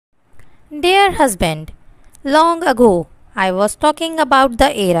Dear husband, long ago I was talking about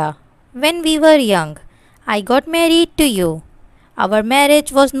the era when we were young. I got married to you. Our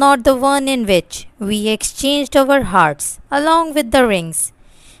marriage was not the one in which we exchanged our hearts along with the rings.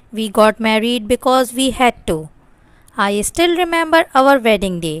 We got married because we had to. I still remember our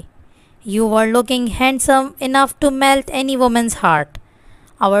wedding day. You were looking handsome enough to melt any woman's heart.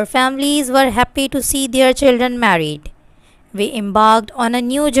 Our families were happy to see their children married. We embarked on a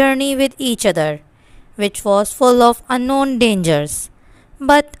new journey with each other, which was full of unknown dangers,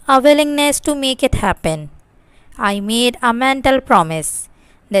 but a willingness to make it happen. I made a mental promise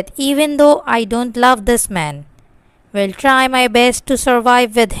that even though I don't love this man, will try my best to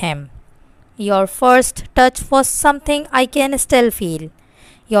survive with him. Your first touch was something I can still feel.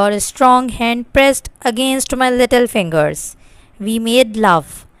 Your strong hand pressed against my little fingers. We made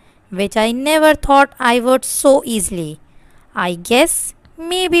love, which I never thought I would so easily. I guess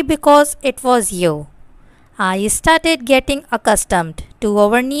maybe because it was you. I started getting accustomed to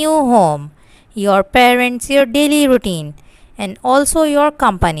our new home, your parents, your daily routine, and also your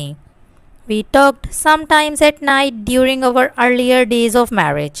company. We talked sometimes at night during our earlier days of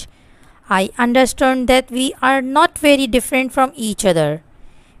marriage. I understood that we are not very different from each other.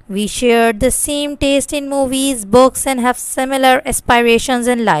 We shared the same taste in movies, books, and have similar aspirations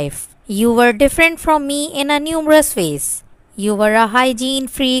in life. You were different from me in a numerous ways. You were a hygiene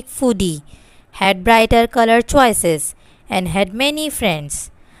freak foodie, had brighter color choices, and had many friends.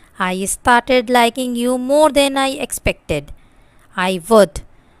 I started liking you more than I expected. I would.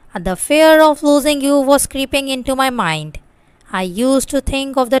 The fear of losing you was creeping into my mind. I used to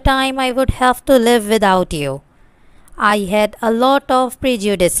think of the time I would have to live without you. I had a lot of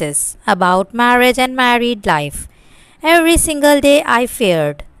prejudices about marriage and married life. Every single day I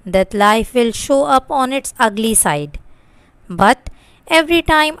feared that life will show up on its ugly side. But every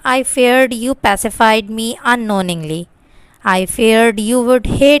time I feared you pacified me unknowingly. I feared you would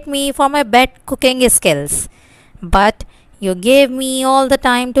hate me for my bad cooking skills. But you gave me all the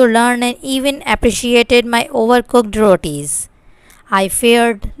time to learn and even appreciated my overcooked rotis. I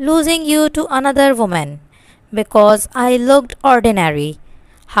feared losing you to another woman because I looked ordinary.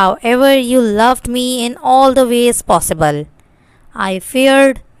 However, you loved me in all the ways possible. I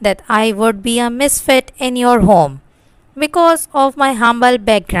feared that I would be a misfit in your home because of my humble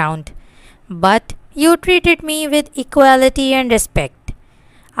background, but you treated me with equality and respect.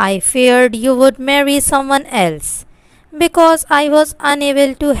 I feared you would marry someone else because I was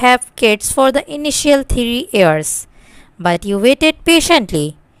unable to have kids for the initial 3 years, but you waited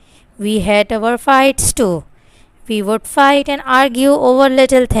patiently. We had our fights too. We would fight and argue over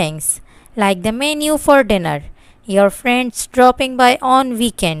little things, like the menu for dinner, your friends dropping by on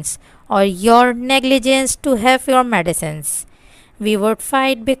weekends, or your negligence to have your medicines. We would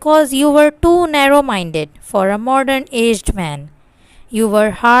fight because you were too narrow minded for a modern aged man. You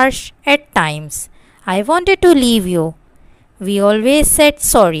were harsh at times. I wanted to leave you. We always said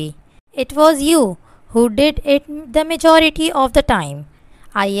sorry. It was you who did it the majority of the time.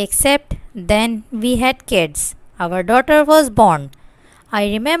 I accept. Then we had kids. Our daughter was born. I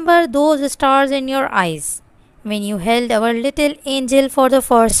remember those stars in your eyes when you held our little angel for the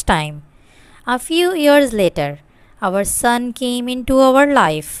first time. A few years later, our son came into our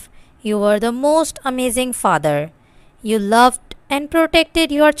life. You were the most amazing father. You loved and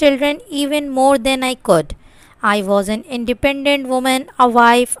protected your children even more than I could. I was an independent woman, a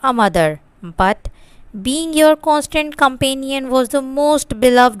wife, a mother, but being your constant companion was the most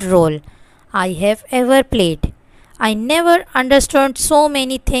beloved role I have ever played. I never understood so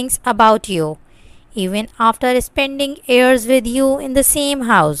many things about you, even after spending years with you in the same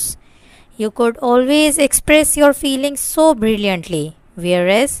house. You could always express your feelings so brilliantly,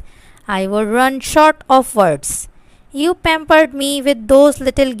 whereas I would run short of words. You pampered me with those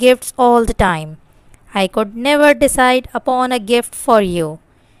little gifts all the time. I could never decide upon a gift for you.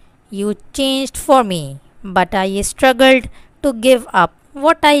 You changed for me, but I struggled to give up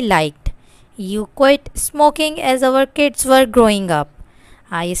what I liked. You quit smoking as our kids were growing up.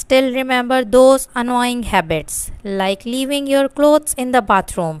 I still remember those annoying habits, like leaving your clothes in the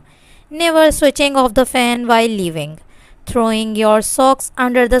bathroom, never switching off the fan while leaving, throwing your socks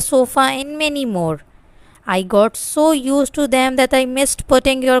under the sofa, and many more. I got so used to them that I missed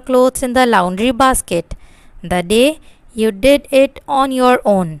putting your clothes in the laundry basket the day you did it on your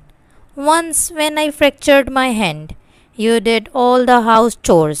own. Once, when I fractured my hand, you did all the house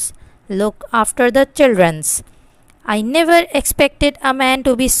chores, look after the children's. I never expected a man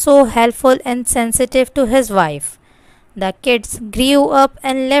to be so helpful and sensitive to his wife. The kids grew up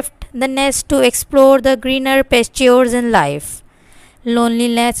and left the nest to explore the greener pastures in life.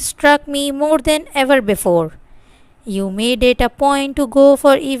 Loneliness struck me more than ever before. You made it a point to go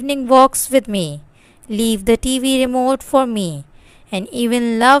for evening walks with me, leave the TV remote for me, and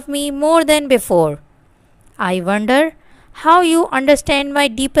even love me more than before. I wonder how you understand my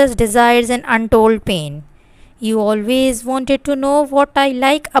deepest desires and untold pain. You always wanted to know what I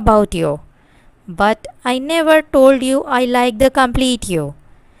like about you, but I never told you I like the complete you.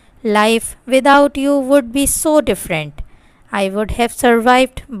 Life without you would be so different. I would have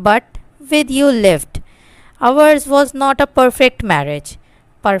survived, but with you lived. Ours was not a perfect marriage.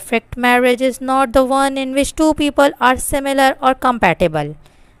 Perfect marriage is not the one in which two people are similar or compatible,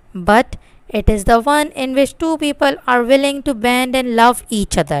 but it is the one in which two people are willing to bend and love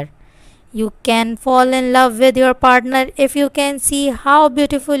each other. You can fall in love with your partner if you can see how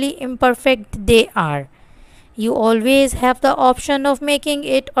beautifully imperfect they are. You always have the option of making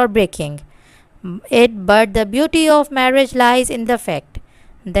it or breaking it, but the beauty of marriage lies in the fact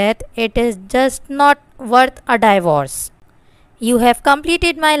that it is just not worth a divorce. You have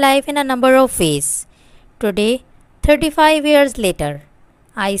completed my life in a number of ways. Today, 35 years later,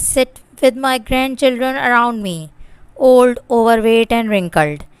 I sit with my grandchildren around me, old, overweight, and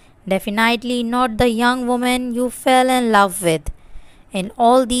wrinkled. Definitely not the young woman you fell in love with. In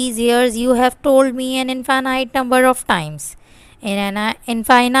all these years, you have told me an infinite number of times, in an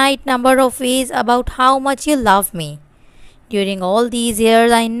infinite number of ways about how much you love me. During all these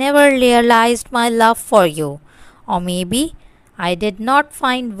years, I never realized my love for you, or maybe I did not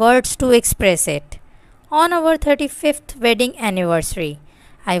find words to express it. On our 35th wedding anniversary,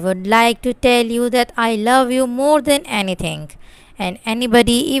 I would like to tell you that I love you more than anything and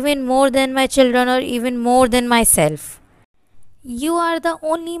anybody, even more than my children or even more than myself. You are the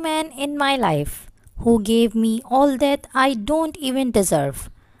only man in my life who gave me all that I don't even deserve.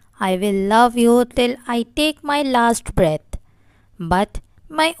 I will love you till I take my last breath. But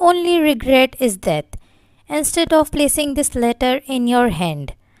my only regret is that instead of placing this letter in your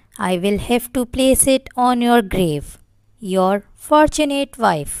hand, I will have to place it on your grave. Your fortunate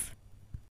wife.